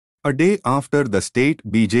A day after the state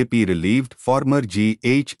BJP relieved former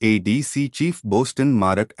GHADC chief Boston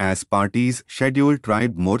Marak as party's Schedule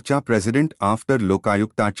Tribe Morcha president after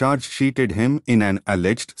Lokayukta charge-sheeted him in an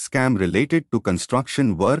alleged scam related to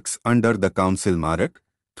construction works under the council. Marak,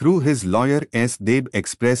 through his lawyer ST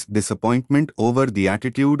expressed disappointment over the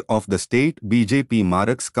attitude of the state BJP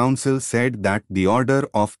Marak's council, said that the order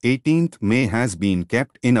of 18th May has been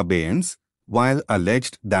kept in abeyance, while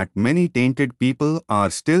alleged that many tainted people are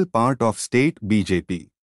still part of state BJP.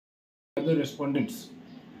 Other respondents,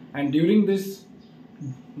 and during this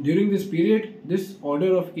period, this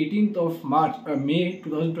order of 18th of May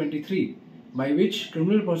 2023, by which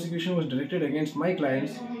criminal prosecution was directed against my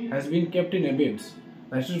clients, has been kept in abeyance.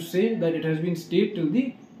 That is to say that it has been stayed till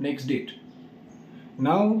the next date.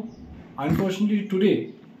 Now, unfortunately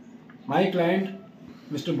today, my client,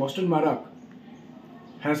 Mr. Boston Marak,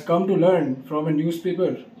 has come to learn from a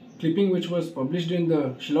newspaper clipping which was published in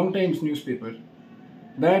the Shillong Times newspaper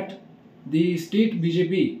that the state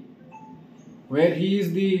BJP, where he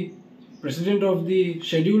is the president of the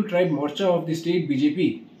Schedule Tribe Morcha of the state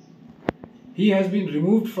BJP, he has been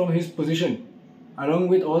removed from his position along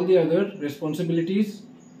with all the other responsibilities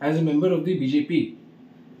as a member of the BJP,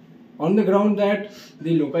 on the ground that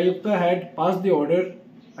the Lokayukta had passed the order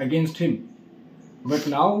against him. But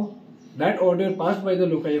now that order passed by the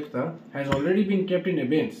Lokayukta has already been kept in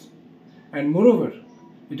abeyance, and moreover,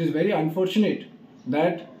 it is very unfortunate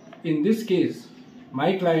that in this case,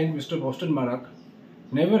 my client Mr. Boston Marak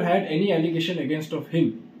never had any allegation against of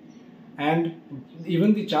him, and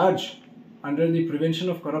even the charge under the Prevention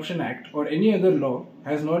of Corruption Act or any other law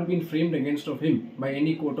has not been framed against of him by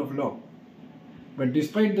any court of law. But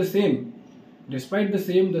despite the same, the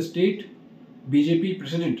state BJP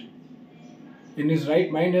president in his right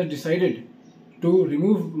mind has decided to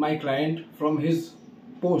remove my client from his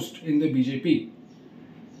post in the BJP.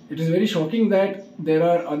 It is very shocking that there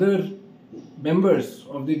are other members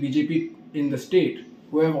of the BJP in the state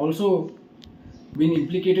who have also been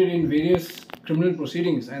implicated in various criminal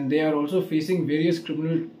proceedings, and they are also facing various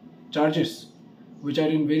criminal charges which are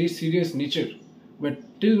in very serious nature.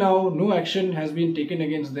 But till now, no action has been taken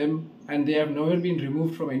against them and they have never been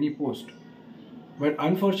removed from any post. But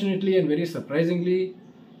unfortunately and very surprisingly,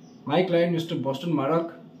 my client Mr. Boston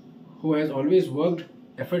Marak, who has always worked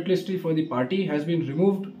effortlessly for the party, has been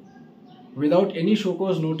removed without any show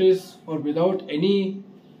cause notice or without any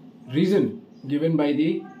reason given by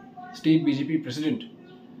the state BJP president.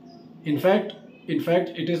 In fact,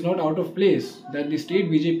 it is not out of place that the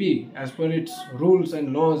state BJP, as per its rules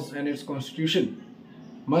and laws and its constitution,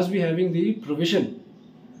 must be having the provision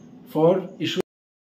for issuing